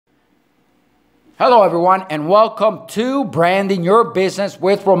Hello, everyone, and welcome to Branding Your Business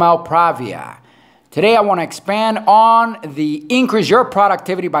with Romel Pravia. Today, I want to expand on the Increase Your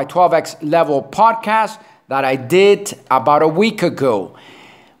Productivity by 12x Level podcast that I did about a week ago.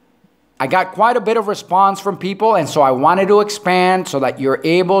 I got quite a bit of response from people, and so I wanted to expand so that you're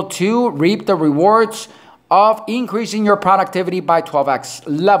able to reap the rewards of increasing your productivity by 12x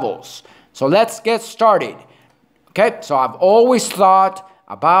levels. So let's get started. Okay, so I've always thought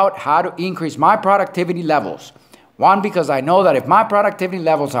about how to increase my productivity levels. One, because I know that if my productivity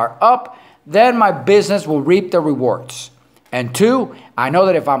levels are up, then my business will reap the rewards. And two, I know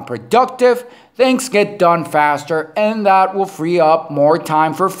that if I'm productive, things get done faster, and that will free up more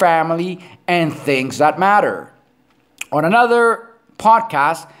time for family and things that matter. On another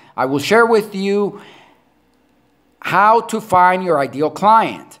podcast, I will share with you how to find your ideal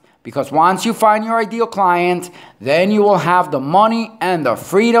client. Because once you find your ideal client, then you will have the money and the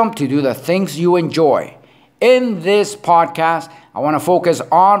freedom to do the things you enjoy. In this podcast, I want to focus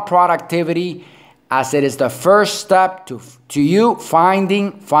on productivity as it is the first step to you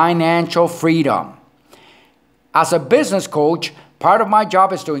finding financial freedom. As a business coach, part of my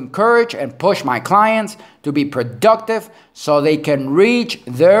job is to encourage and push my clients to be productive so they can reach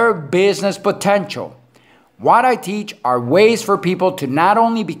their business potential. What I teach are ways for people to not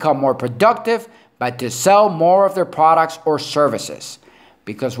only become more productive, but to sell more of their products or services.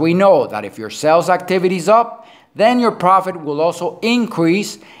 Because we know that if your sales activity is up, then your profit will also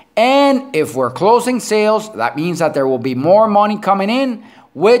increase. And if we're closing sales, that means that there will be more money coming in,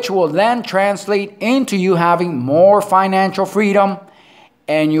 which will then translate into you having more financial freedom.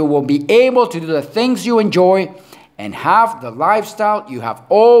 And you will be able to do the things you enjoy and have the lifestyle you have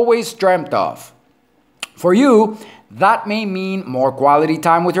always dreamt of. For you, that may mean more quality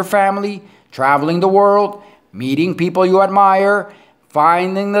time with your family, traveling the world, meeting people you admire,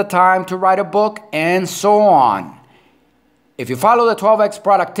 finding the time to write a book, and so on. If you follow the 12x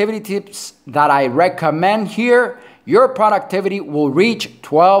productivity tips that I recommend here, your productivity will reach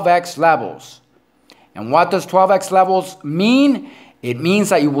 12x levels. And what does 12x levels mean? It means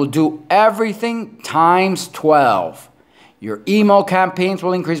that you will do everything times 12. Your email campaigns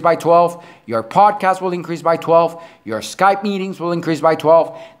will increase by 12. Your podcast will increase by 12. Your Skype meetings will increase by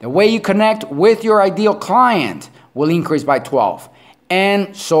 12. The way you connect with your ideal client will increase by 12,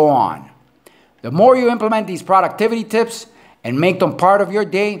 and so on. The more you implement these productivity tips and make them part of your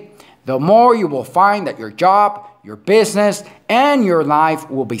day, the more you will find that your job, your business, and your life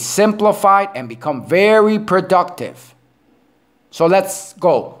will be simplified and become very productive. So let's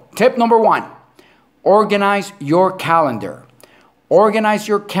go. Tip number 1. Organize your calendar. Organize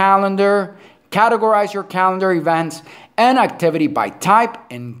your calendar, categorize your calendar events and activity by type,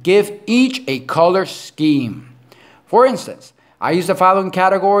 and give each a color scheme. For instance, I use the following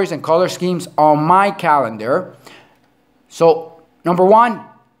categories and color schemes on my calendar. So, number 1,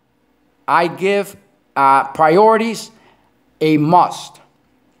 I give priorities a must.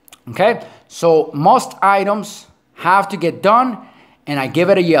 Okay? So, must items have to get done, and I give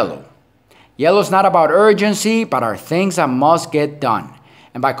it a yellow. Yellow is not about urgency, but are things that must get done.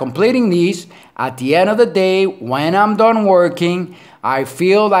 And by completing these, at the end of the day, when I'm done working, I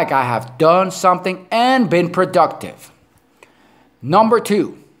feel like I have done something and been productive. Number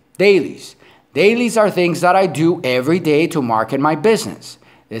 2, dailies. Dailies are things that I do every day to market my business.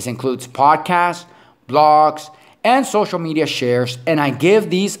 This includes podcasts, blogs, and social media shares, and I give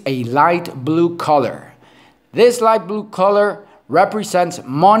these a light blue color. This light blue color represents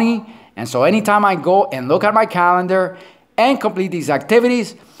money. And so anytime I go and look at my calendar and complete these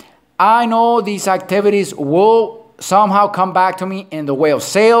activities, I know these activities will somehow come back to me in the way of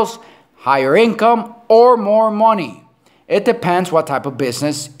sales, higher income, or more money. It depends what type of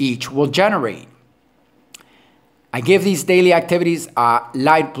business each will generate. I give these daily activities a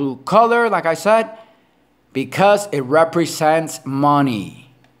light blue color, like I said, because it represents money.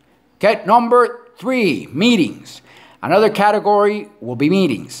 Okay, number 3, meetings. Another category will be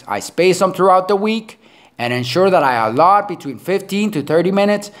meetings. I space them throughout the week and ensure that I allot between 15 to 30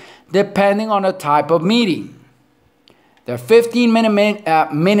 minutes depending on the type of meeting. The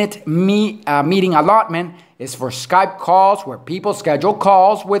 15-minute meeting allotment is for Skype calls where people schedule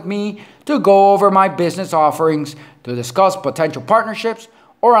calls with me to go over my business offerings, to discuss potential partnerships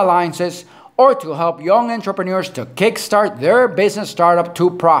or alliances, or to help young entrepreneurs to kickstart their business startup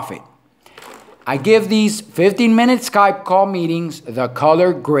to profit. I give these 15-minute Skype call meetings the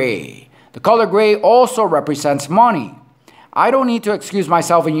color gray. The color gray also represents money. I don't need to excuse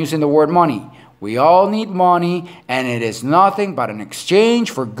myself in using the word money. We all need money, and it is nothing but an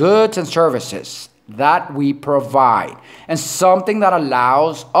exchange for goods and services. that we provide and something that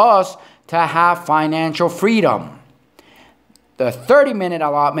allows us to have financial freedom. The 30-minute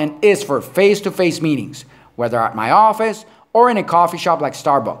allotment is for face-to-face meetings, whether at my office or in a coffee shop like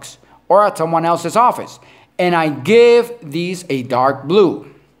Starbucks or at someone else's office. And I give these a dark blue.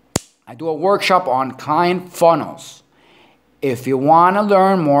 I do a workshop on client funnels. If you want to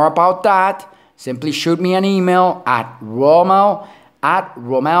learn more about that, simply shoot me an email at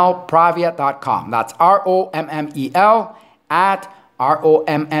romelpravia.com. That's ROMMEL at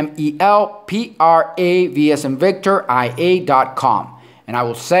ROMMELPRAV as in Victor, IA.com. And I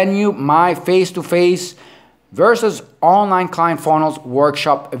will send you my face-to-face versus online client funnels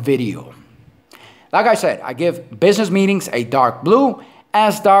workshop video. Like I said, I give business meetings a dark blue,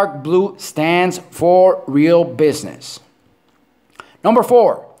 as dark blue stands for real business. Number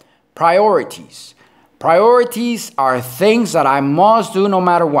 4, priorities. Priorities are things that I must do no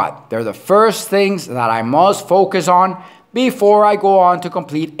matter what. They're the first things that I must focus on before I go on to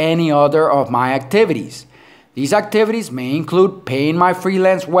complete any other of my activities. These activities may include paying my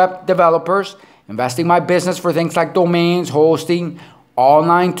freelance web developers, investing my business for things like domains, hosting,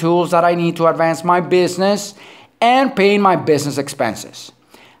 online tools that I need to advance my business, and paying my business expenses.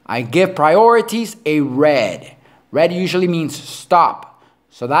 I give priorities a red. Red usually means stop.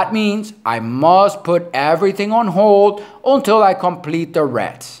 So that means I must put everything on hold until I complete the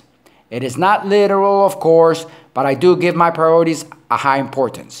reds. It is not literal, of course, but I do give my priorities a high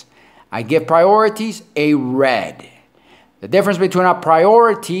importance. I give priorities a red. The difference between a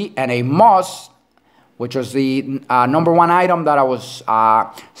priority and a must, which was the number 1 item that I was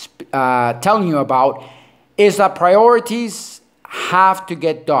telling you about, is that priorities have to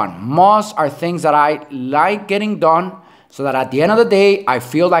get done. Musts are things that I like getting done so that at the end of the day, I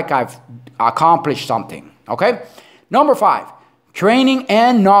feel like I've accomplished something, okay? Number 5, training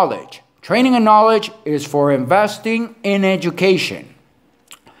and knowledge. Training and knowledge is for investing in education.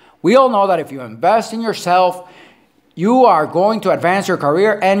 We all know that if you invest in yourself, you are going to advance your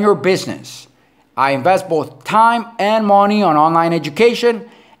career and your business. I invest both time and money on online education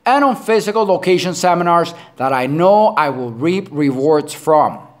and on physical location seminars that I know I will reap rewards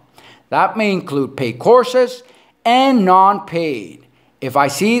from. That may include paid courses and non-paid, if I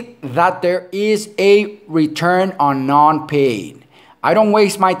see that there is a return on non-paid. I don't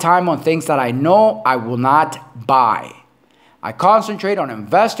waste my time on things that I know I will not buy. I concentrate on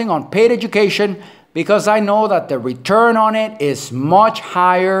investing on paid education because I know that the return on it is much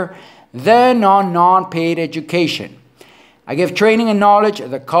higher than on non-paid education. I give training and knowledge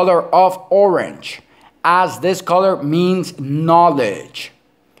the color of orange, as this color means knowledge.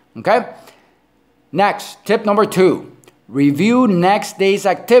 Okay? Next, tip number 2. Review next day's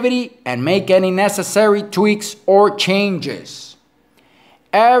activity and make any necessary tweaks or changes.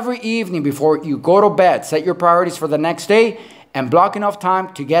 Every evening before you go to bed, set your priorities for the next day and block enough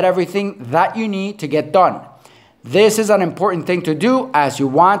time to get everything that you need to get done. This is an important thing to do as you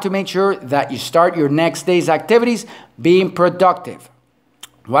want to make sure that you start your next day's activities being productive.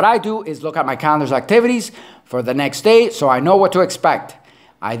 What I do is look at my calendar's activities for the next day so I know what to expect.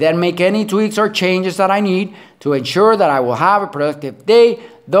 I then make any tweaks or changes that I need to ensure that I will have a productive day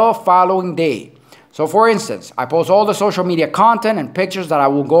the following day. So for instance, I post all the social media content and pictures that I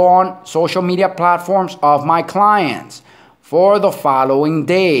will go on social media platforms of my clients for the following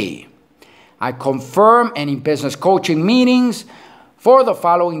day. I confirm any business coaching meetings for the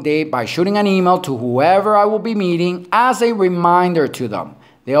following day by shooting an email to whoever I will be meeting as a reminder to them.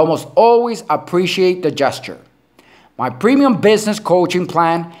 They almost always appreciate the gesture. My premium business coaching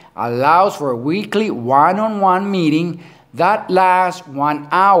plan allows for a weekly one-on-one meeting that lasts 1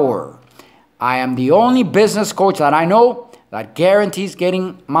 hour. I am the only business coach that I know that guarantees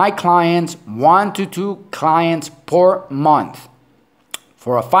getting my clients 1 to 2 clients per month.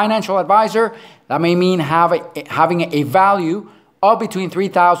 For a financial advisor, that may mean having a value of between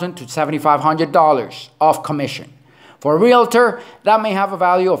 $3,000 to $7,500 of commission. For a realtor, that may have a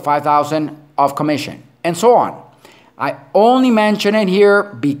value of $5,000 of commission, and so on. I only mention it here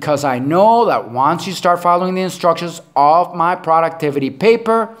because I know that once you start following the instructions of my productivity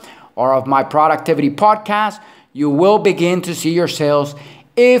paper or of my productivity podcast, you will begin to see your sales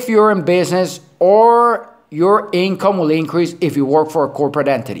if you're in business, or your income will increase if you work for a corporate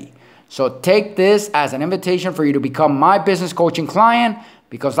entity. So take this as an invitation for you to become my business coaching client,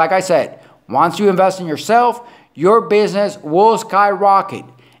 because like I said, once you invest in yourself, your business will skyrocket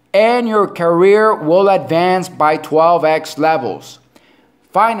and your career will advance by 12x levels.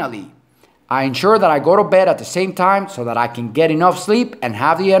 Finally, I ensure that I go to bed at the same time so that I can get enough sleep and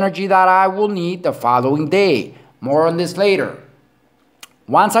have the energy that I will need the following day. More on this later.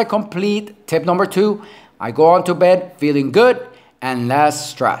 Once I complete tip number 2, I go on to bed feeling good and less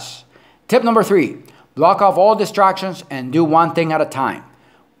stress. Tip number 3, block off all distractions and do one thing at a time.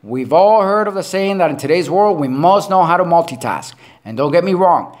 We've all heard of the saying that in today's world, we must know how to multitask. And don't get me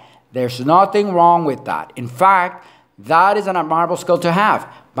wrong, there's nothing wrong with that. In fact, that is an admirable skill to have.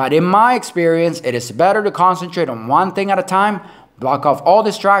 But in my experience, it is better to concentrate on one thing at a time, block off all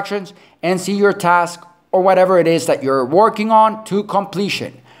distractions, and see your task or whatever it is that you're working on to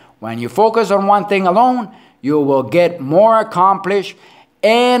completion. When you focus on one thing alone, you will get more accomplished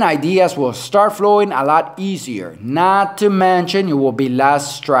and ideas will start flowing a lot easier. Not to mention, you will be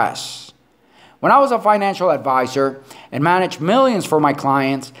less stressed. When I was a financial advisor and managed millions for my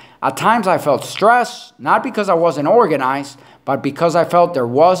clients, at times I felt stressed, not because I wasn't organized, but because I felt there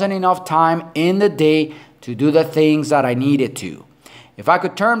wasn't enough time in the day to do the things that I needed to. If I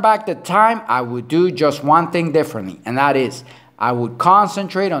could turn back the time, I would do just one thing differently, and that is, I would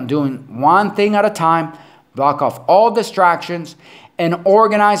concentrate on doing one thing at a time, block off all distractions, and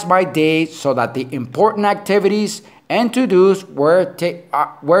organize my day so that the important activities and to-dos were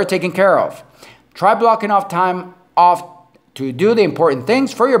taken care of. Try blocking off time off to do the important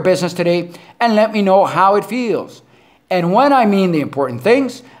things for your business today and let me know how it feels. And when I mean the important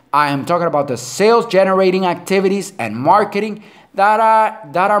things, I am talking about the sales generating activities and marketing that are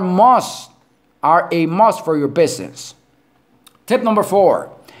a must for your business. Tip number 4,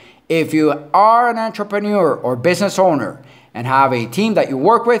 if you are an entrepreneur or business owner and have a team that you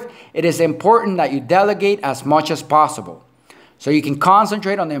work with, it is important that you delegate as much as possible so you can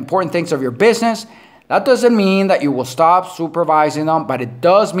concentrate on the important things of your business. That doesn't mean that you will stop supervising them, but it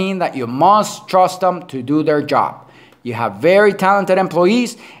does mean that you must trust them to do their job. You have very talented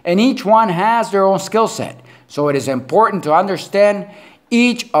employees and each one has their own skill set. So it is important to understand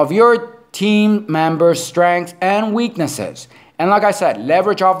each of your team members' strengths and weaknesses. And like I said,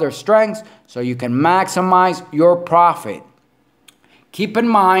 leverage off their strengths so you can maximize your profit. Keep in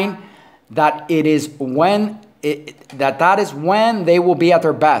mind that that is when they will be at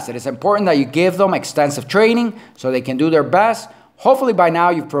their best. It is important that you give them extensive training so they can do their best. Hopefully by now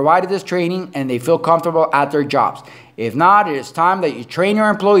you've provided this training and they feel comfortable at their jobs. If not, it is time that you train your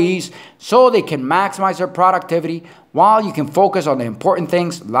employees so they can maximize their productivity while you can focus on the important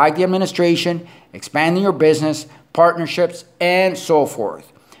things like the administration, expanding your business, partnerships, and so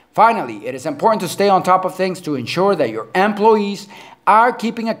forth. Finally, it is important to stay on top of things to ensure that your employees are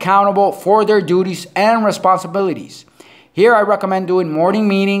keeping accountable for their duties and responsibilities. Here I recommend doing morning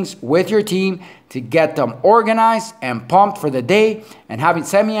meetings with your team to get them organized and pumped for the day and having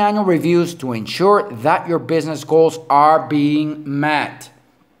semi-annual reviews to ensure that your business goals are being met.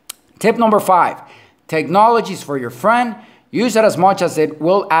 Tip number 5, technology is for your friend. Use it as much as it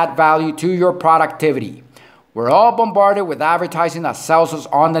will add value to your productivity. We're all bombarded with advertising that sells us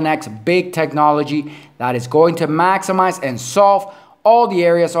on the next big technology that is going to maximize and solve all the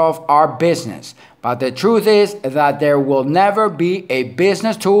areas of our business. But the truth is that there will never be a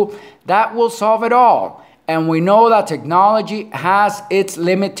business tool that will solve it all. And we know that technology has its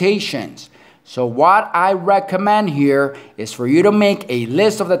limitations. So what I recommend here is for you to make a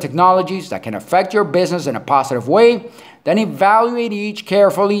list of the technologies that can affect your business in a positive way, then evaluate each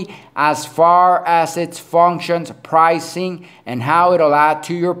carefully as far as its functions, pricing, and how it'll add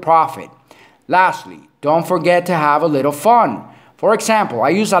to your profit. Lastly, don't forget to have a little fun. For example, I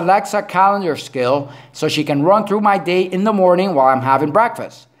use Alexa calendar skill so she can run through my day in the morning while I'm having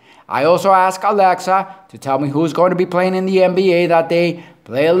breakfast. I also ask Alexa to tell me who's going to be playing in the NBA that day,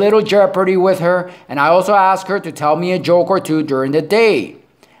 play a little Jeopardy with her, and I also ask her to tell me a joke or two during the day.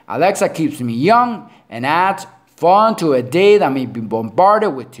 Alexa keeps me young and adds fun to a day that may be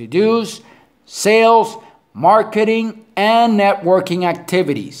bombarded with to-dos, sales, marketing, and networking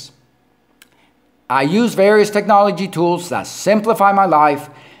activities. I use various technology tools that simplify my life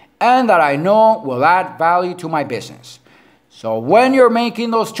and that I know will add value to my business. So when you're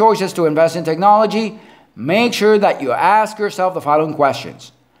making those choices to invest in technology, make sure that you ask yourself the following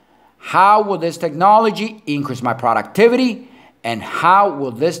questions. How will this technology increase my productivity? And how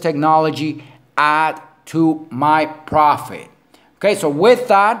will this technology add to my profit? Okay, so with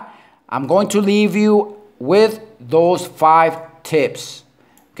that, I'm going to leave you with those 5 tips.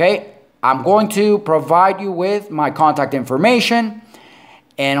 Okay, I'm going to provide you with my contact information.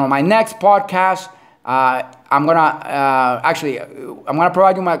 And on my next podcast, I'm gonna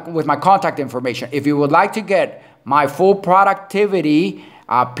provide you with my contact information. If you would like to get my full productivity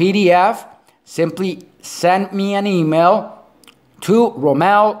PDF, simply send me an email to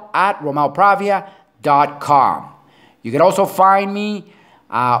romel@romelpravia.com. You can also find me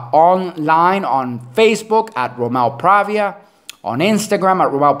online on Facebook at Romel Pravia, on Instagram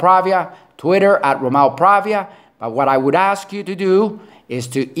at Romel Pravia, Twitter at Romel Pravia. But what I would ask you to do is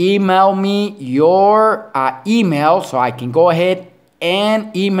to email me your email so I can go ahead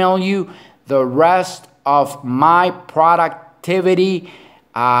and email you the rest of my productivity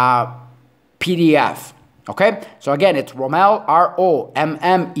PDF. Okay? So again, it's Romel,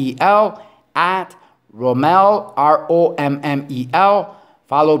 R-O-M-M-E-L, at Romel, R-O-M-M-E-L,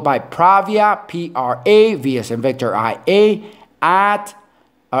 followed by Pravia, P-R-A-V as in Victor, I-A, at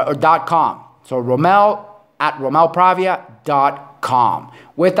 .com. So Romel at romelpravia.com.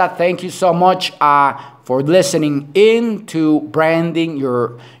 With that, thank you so much for listening in to branding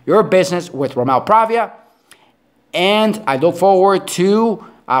your business with Romel Pravia. And I look forward to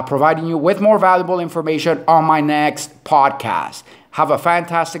providing you with more valuable information on my next podcast. Have a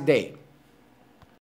fantastic day.